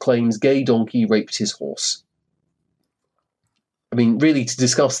candidate claims gay donkey raped his horse. I mean, really, to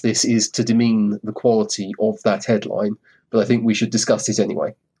discuss this is to demean the quality of that headline, but I think we should discuss it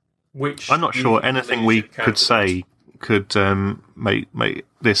anyway. I'm not sure anything we could say could make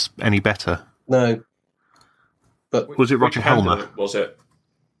this any better. No. But was it Roger Helmer? Was it?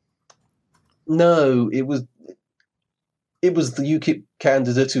 No, it was the UKIP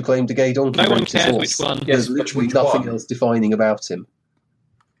candidate who claimed a gay donkey. No one cares which one. There's literally nothing else defining about him.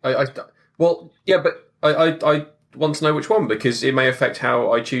 Well, yeah, but I want to know which one, because it may affect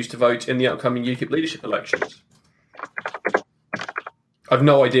how I choose to vote in the upcoming UKIP leadership elections. I've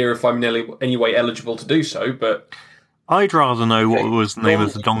no idea if I'm in any way eligible to do so, but I'd rather know what was the name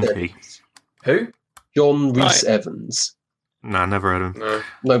of the donkey. Who? John Rhys Evans. No, never heard of him.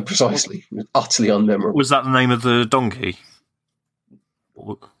 No, precisely. Utterly unmemorable. Was that the name of the donkey?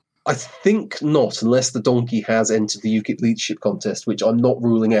 I think not, unless the donkey has entered the UKIP leadership contest, which I'm not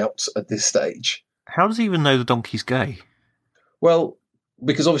ruling out at this stage. How does he even know the donkey's gay? Well,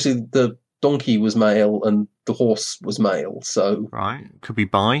 because obviously the donkey was male and the horse was male, so... Right, could be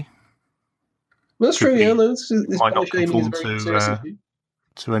bi. Well, that's true, yeah. No, this might not conform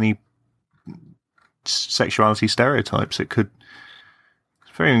to any sexuality stereotypes. It could...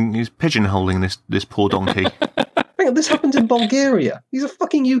 He's pigeonholing this poor donkey. Hang on, this happened in Bulgaria. He's a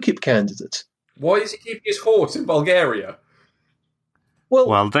fucking UKIP candidate. Why is he keeping his horse in Bulgaria?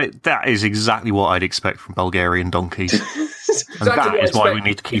 Well, that is exactly what I'd expect from Bulgarian donkeys. And that is why we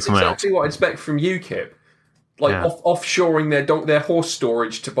need to keep them out. Exactly what I'd expect from UKIP. Offshoring their horse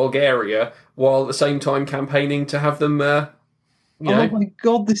storage to Bulgaria, while at the same time campaigning to have them... Oh my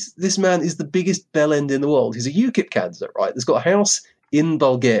God, this man is the biggest bellend in the world. He's a UKIP candidate, right? He's got a house in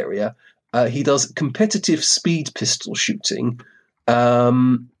Bulgaria. He does competitive speed pistol shooting.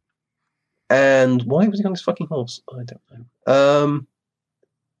 And why was he on his fucking horse? I don't know.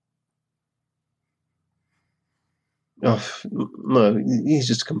 No, he's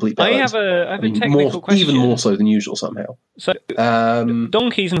just a complete bellend. I have a technical question. Even more so than usual, somehow. So,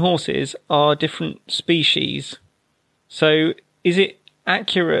 donkeys and horses are different species. So, is it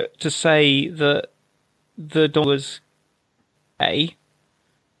accurate to say that the dog was gay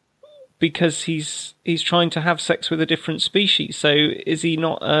because he's trying to have sex with a different species? So, is he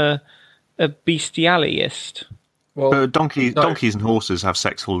not a bestialist? Well, donkeys and horses have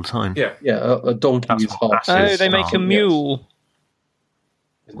sex all the time. Yeah. A donkey is half. Oh, they make a mule.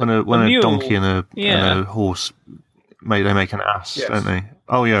 Yes. When a donkey and a horse, they make an ass, don't they?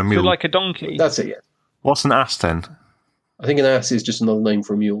 Oh yeah, a mule. So like a donkey. That's it. Yeah. What's an ass then? I think an ass is just another name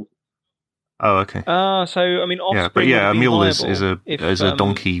for a mule. Oh, okay. So I mean, a mule is a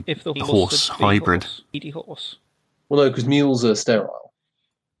donkey if the horse hybrid. Horse. Well, no, because mules are sterile.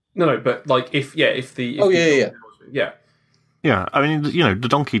 No, but like if the Yeah, I mean, the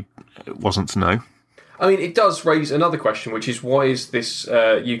donkey wasn't to know. I mean, it does raise another question, which is why is this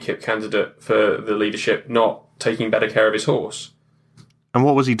UKIP candidate for the leadership not taking better care of his horse? And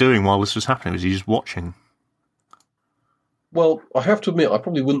what was he doing while this was happening? Was he just watching? Well, I have to admit, I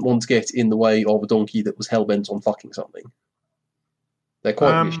probably wouldn't want to get in the way of a donkey that was hell-bent on fucking something. They're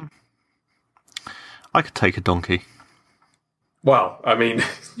quite vicious. I could take a donkey. Well, I mean...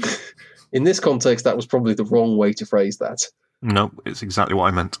 In this context, that was probably the wrong way to phrase that. No, it's exactly what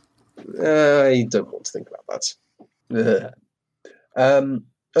I meant. I don't want to think about that. Okay.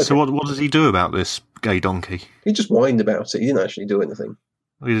 So what does he do about this gay donkey? He just whined about it. He didn't actually do anything.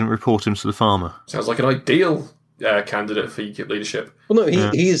 He didn't report him to the farmer. Sounds like an ideal candidate for UKIP leadership. Well,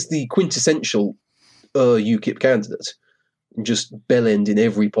 no, he is the quintessential UKIP candidate. Just bell-end in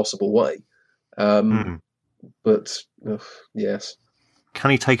every possible way. But, yes.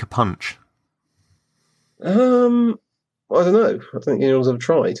 Can he take a punch? I don't know. I don't think anyone's ever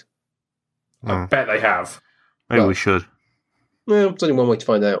tried. I bet they have. Maybe we should. Well, there's only one way to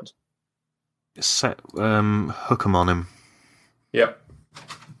find out. Hook 'em on him. Yep.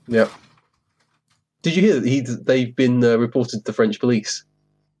 Did you hear that they've been reported to the French police?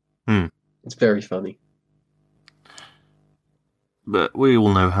 It's very funny. But we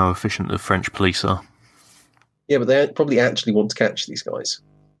all know how efficient the French police are. Yeah, but they probably actually want to catch these guys.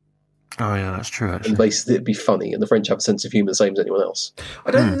 Oh, yeah, that's true, actually. And basically it'd be funny, and the French have a sense of humour the same as anyone else.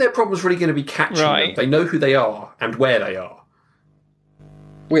 I don't think their problem's really going to be catching them. They know who they are and where they are.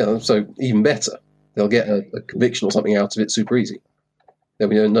 Well, so even better. They'll get a conviction or something out of it super easy. There'll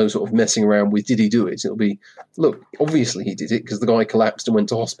be no sort of messing around with, did he do it? It'll be, look, obviously he did it because the guy collapsed and went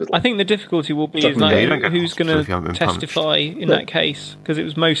to hospital. I think the difficulty will be who's going to testify in that case, because it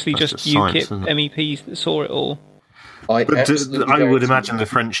was mostly just UKIP MEPs that saw it all. I would imagine the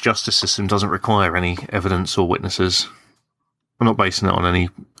French justice system doesn't require any evidence or witnesses. We're not basing it on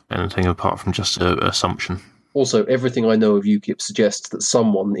anything apart from just an assumption. Also, everything I know of UKIP suggests that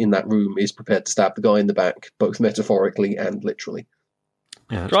someone in that room is prepared to stab the guy in the back, both metaphorically and literally.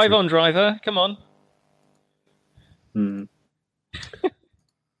 Yeah, Drive on, driver. Come on.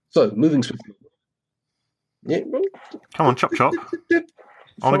 So, moving swiftly. Yeah. Come on, chop chop. I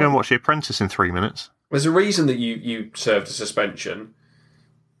want to go and watch The Apprentice in 3 minutes. There's a reason that you served a suspension.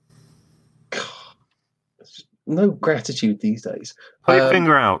 No gratitude these days. Put your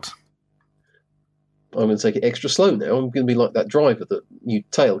finger out. I'm going to take it extra slow now. I'm going to be like that driver that you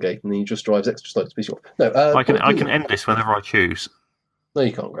tailgate and then he just drives extra slow to piss you off. No, I can end this whenever I choose. No,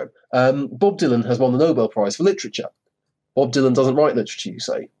 you can't, Graham. Bob Dylan has won the Nobel Prize for Literature. Bob Dylan doesn't write literature, you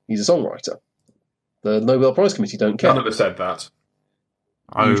say. He's a songwriter. The Nobel Prize Committee don't care. None of us said that.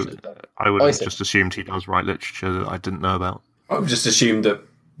 I would have just assumed he does write literature that I didn't know about. I would just assumed that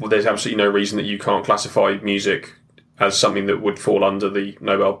there's absolutely no reason that you can't classify music as something that would fall under the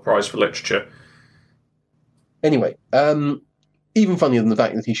Nobel Prize for Literature. Anyway, even funnier than the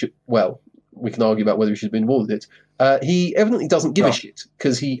fact that he should... Well, we can argue about whether he should have been involved with it. He evidently doesn't give a shit,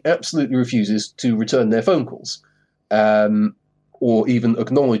 because he absolutely refuses to return their phone calls, or even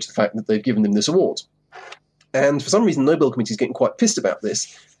acknowledge the fact that they've given him this award. And for some reason, the Nobel Committee is getting quite pissed about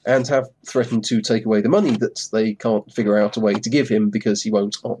this, and have threatened to take away the money that they can't figure out a way to give him because he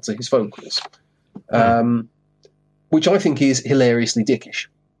won't answer his phone calls. Which I think is hilariously dickish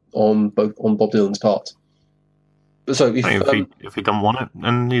on Bob Dylan's part. So if he doesn't want it,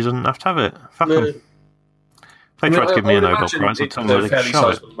 then he doesn't have to have it. Fuck him. If they try to give me a Nobel Prize, I'll tell them they can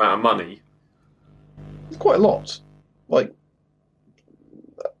shove it. Amount of money. It's quite a lot. Like,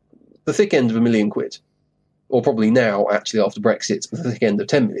 the thick end of £1 million. Or probably now, actually, after Brexit, the thick end of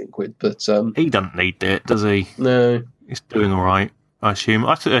 10 million quid. But he doesn't need it, does he? No. He's doing all right, I assume.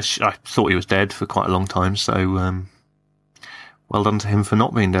 I thought he was dead for quite a long time, so well done to him for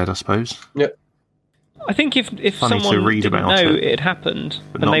not being dead, I suppose. Yep. I think if someone didn't know it had happened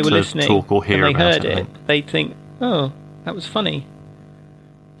and they were listening and they heard it, they'd think, oh, that was funny.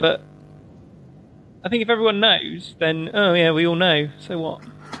 But I think if everyone knows, then, oh yeah, we all know, so what?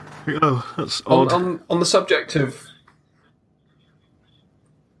 Oh, that's odd. On the subject of...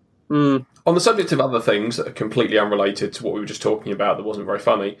 On the subject of other things that are completely unrelated to what we were just talking about that wasn't very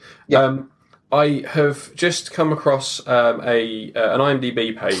funny, I have just come across an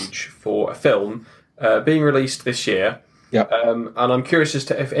IMDb page for a film being released this year. Yeah. And I'm curious as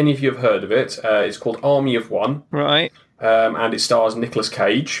to if any of you have heard of it. It's called Army of One. Right. And it stars Nicolas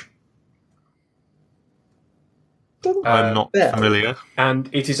Cage. I'm not familiar. And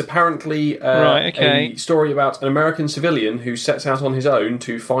it is apparently a story about an American civilian who sets out on his own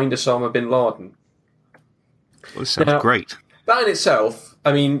to find Osama bin Laden. Well, this sounds great. That in itself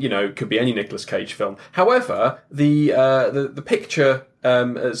I mean, it could be any Nicolas Cage film. However, the picture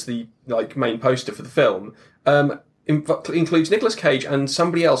as the main poster for the film includes Nicolas Cage and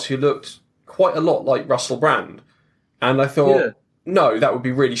somebody else who looked quite a lot like Russell Brand, and I thought, no, that would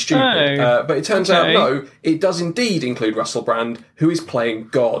be really stupid. But it turns out, no, it does indeed include Russell Brand, who is playing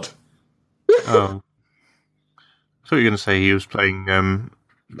God. Oh, I thought you were going to say he was playing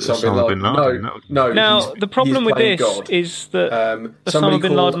Osama bin Laden. No. Now the problem with this is that Osama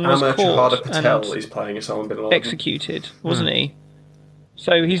bin Laden was caught Patel is playing Osama bin Laden. executed, wasn't he?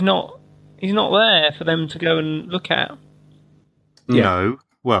 So he's not there for them to go and look at. Yeah. No,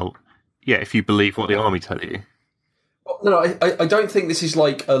 well, yeah, if you believe what the army tell you. No, I don't think this is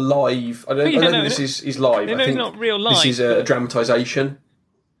like a live. I don't think this is live. I think it's not real life. This is a dramatisation.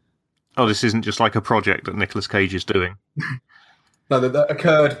 Oh, this isn't just like a project that Nicolas Cage is doing. No, that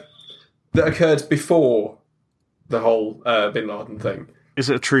occurred before the whole Bin Laden thing. Is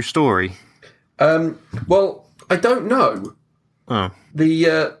it a true story? Well, I don't know. Oh,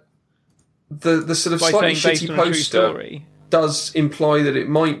 the sort of By slightly saying based shitty on a true poster story. does imply that it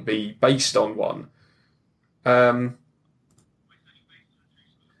might be based on one. No,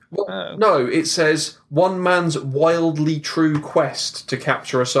 it says one man's wildly true quest to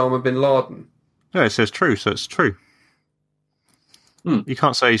capture Osama bin Laden. no, it says true, so it's true. You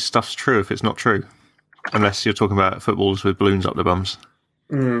can't say stuff's true if it's not true, unless you're talking about footballers with balloons up their bums.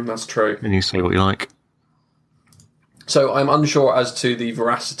 That's true. And you say what you like. So I'm unsure as to the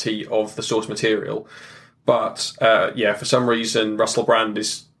veracity of the source material, but for some reason Russell Brand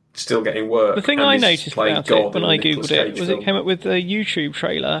is still getting work. The thing I noticed about it when I googled it was it came up with a YouTube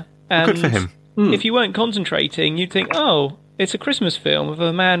trailer, and Good for him. If you weren't concentrating, you'd think, oh, it's a Christmas film of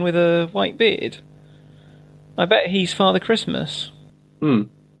a man with a white beard. I bet he's Father Christmas.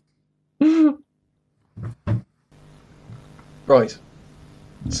 Right.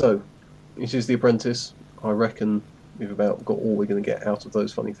 So, it is The Apprentice. I reckon we've about got all we're going to get out of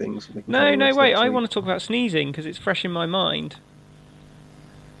those funny things. No, wait. I want to talk about sneezing because it's fresh in my mind.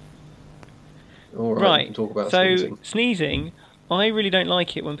 All right. We can talk about sneezing, I really don't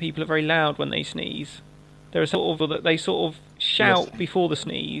like it when people are very loud when they sneeze. There are they sort of shout before the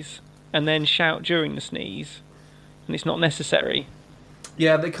sneeze and then shout during the sneeze, and it's not necessary.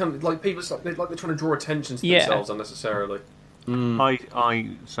 Yeah, they kind of like people. They're trying to draw attention to themselves unnecessarily. I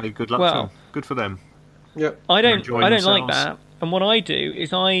say good luck to them. Good for them. Yeah, I don't like that. And what I do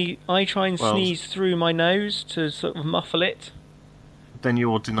is I try and sneeze through my nose to sort of muffle it. Then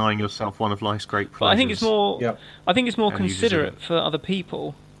you're denying yourself one of life's great pleasures. But I think it's more considerate for other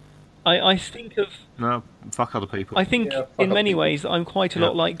people. I think of... No, fuck other people. I think in many ways I'm quite a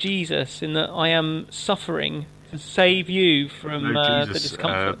lot like Jesus in that I am suffering to save you from the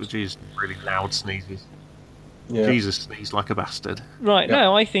discomfort. Jesus really loud sneezes. Yeah. Jesus sneezed like a bastard. Right,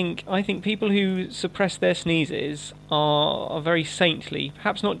 no, I think people who suppress their sneezes are very saintly.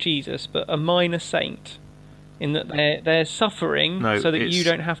 Perhaps not Jesus, but a minor saint. In that they're suffering so that you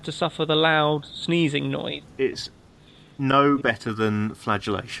don't have to suffer the loud sneezing noise. It's no better than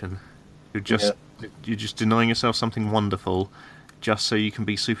flagellation. You're just denying yourself something wonderful just so you can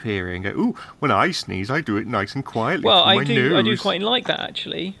be superior and go, ooh, when I sneeze, I do it nice and quietly. Well, I do quite like that,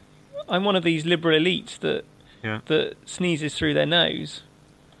 actually. I'm one of these liberal elites that sneezes through their nose.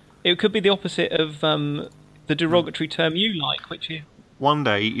 It could be the opposite of the derogatory term you like, which is... One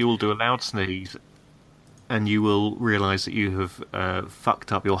day you will do a loud sneeze and you will realise that you have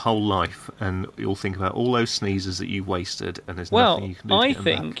fucked up your whole life, and you'll think about all those sneezes that you've wasted, and there's nothing you can do to get them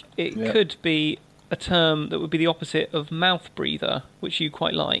back. I think it could be a term that would be the opposite of mouth breather, which you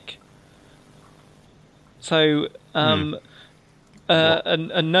quite like. So, a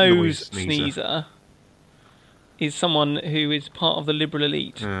nose sneezer is someone who is part of the liberal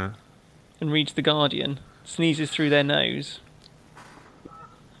elite and reads The Guardian, sneezes through their nose.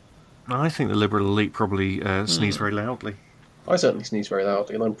 I think the liberal elite probably sneeze very loudly. I certainly sneeze very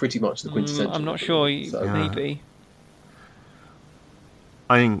loudly, and I'm pretty much the quintessential. I'm not sure. Maybe.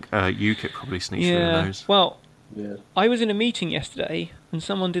 I think UKIP probably sneeze through their nose. Well, I was in a meeting yesterday, and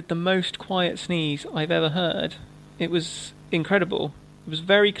someone did the most quiet sneeze I've ever heard. It was incredible. It was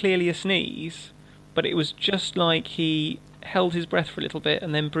very clearly a sneeze, but it was just like he held his breath for a little bit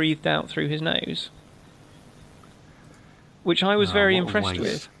and then breathed out through his nose, which I was very impressed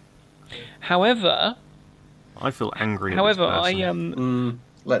with. However, I feel angry. However,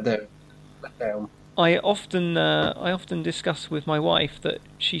 let down. I often discuss with my wife that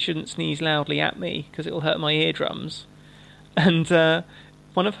she shouldn't sneeze loudly at me because it will hurt my eardrums. And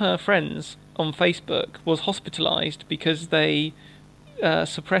one of her friends on Facebook was hospitalised because they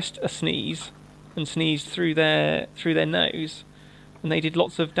suppressed a sneeze and sneezed through their nose, and they did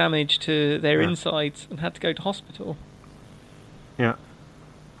lots of damage to their insides and had to go to hospital. Yeah.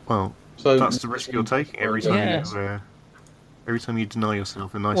 Well, so that's the risk you're taking every time you deny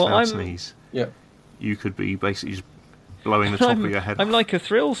yourself a nice loud sneeze. Yeah. You could be basically just blowing the top of your head off. I'm like a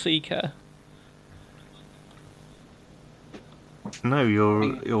thrill seeker. No, you're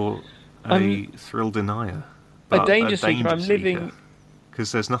a thrill denier. A danger seeker. I'm living...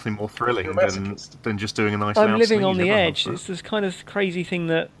 Because there's nothing more thrilling than just doing a nice loud sneeze. I'm living on the edge. It's this kind of crazy thing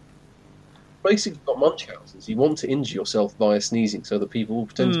that... Basically, you've got Munchausen's. You want to injure yourself via sneezing so that people will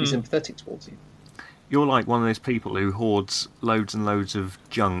pretend to be sympathetic towards you. You're like one of those people who hoards loads and loads of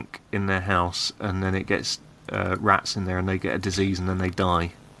junk in their house, and then it gets rats in there and they get a disease and then they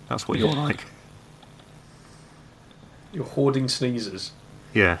die. That's what you're like. You're hoarding sneezes.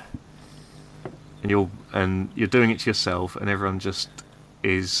 Yeah. And you're doing it to yourself, and everyone just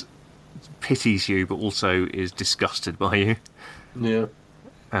pities you, but also is disgusted by you. Yeah.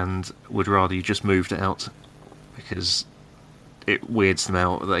 And would rather you just moved out because it weirds them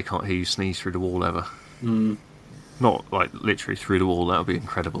out that they can't hear you sneeze through the wall ever. Not like literally through the wall. That would be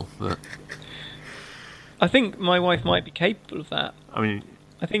incredible. But I think my wife might be capable of that. I mean,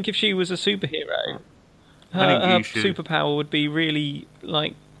 I think if she was a superhero, her superpower would be really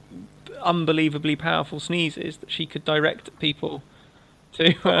like unbelievably powerful sneezes that she could direct at people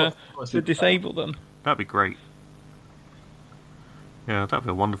to disable them. That'd be great. Yeah, that'd be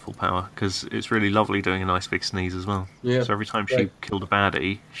a wonderful power, because it's really lovely doing a nice big sneeze as well. Yeah. So every time she killed a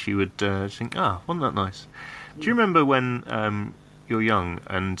baddie, she would think, wasn't that nice? Do you remember when you're young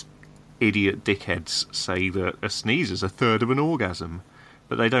and idiot dickheads say that a sneeze is a third of an orgasm,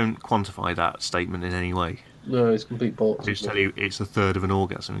 but they don't quantify that statement in any way? No, it's complete bollocks. They just tell you it's a third of an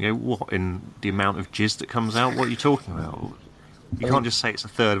orgasm. You go, what, in the amount of jizz that comes out? What are you talking about? You can't just say it's a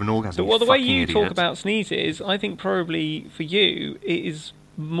third of an orgasm. Well, the way you talk about sneezes, I think probably for you it is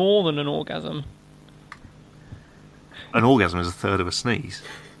more than an orgasm. An orgasm is a third of a sneeze.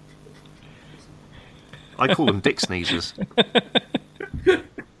 I call them dick sneezes.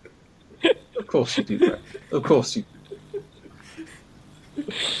 Of course you do that. Of course you do.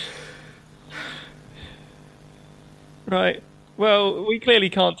 Right. Well, we clearly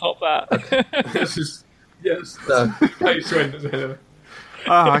can't top that. Yes. No.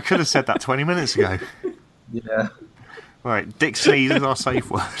 I could have said that 20 minutes ago. Yeah. Right, dick sneeze is our safe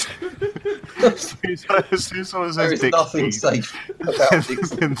word. As soon as someone says dick nothing sneeze, safe about dick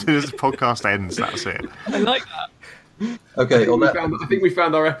sneeze. until the podcast ends, that's it. I like that. Okay, I think we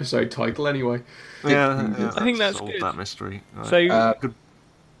found our episode title anyway. Yeah, I think that's solved good. that mystery. Right.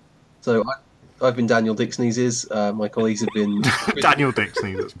 So I've been Daniel Dick Sneezes. My colleagues have been Daniel Dick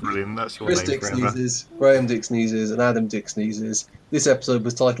Sneezes. That's brilliant. That's your Chris name Dick forever. Sneezes, Graham Dick Sneezes, and Adam Dick Sneezes. This episode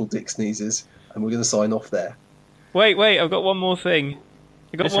was titled Dick Sneezes, and we're going to sign off there. Wait, I've got one more thing.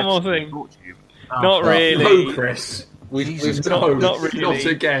 This one more episode thing. brought to you- Not really. No, Chris. We've Not really. Not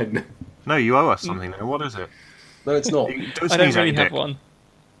again. No, you owe us something now. What is it? No, it's not. I don't really have one.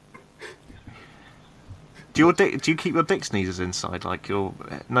 Do you keep your dick sneezes inside, like your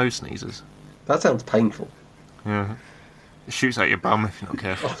nose sneezes? That sounds painful. Yeah. It shoots out your bum if you're not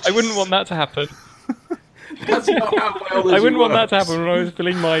careful. I wouldn't want that to happen. That's not how biology I wouldn't want that to works. happen when I was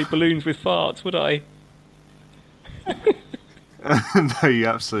filling my balloons with farts, would I? No, you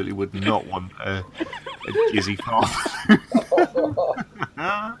absolutely would not want a jizzy fart.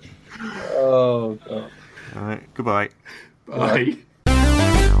 Oh, God. All right, goodbye. Bye.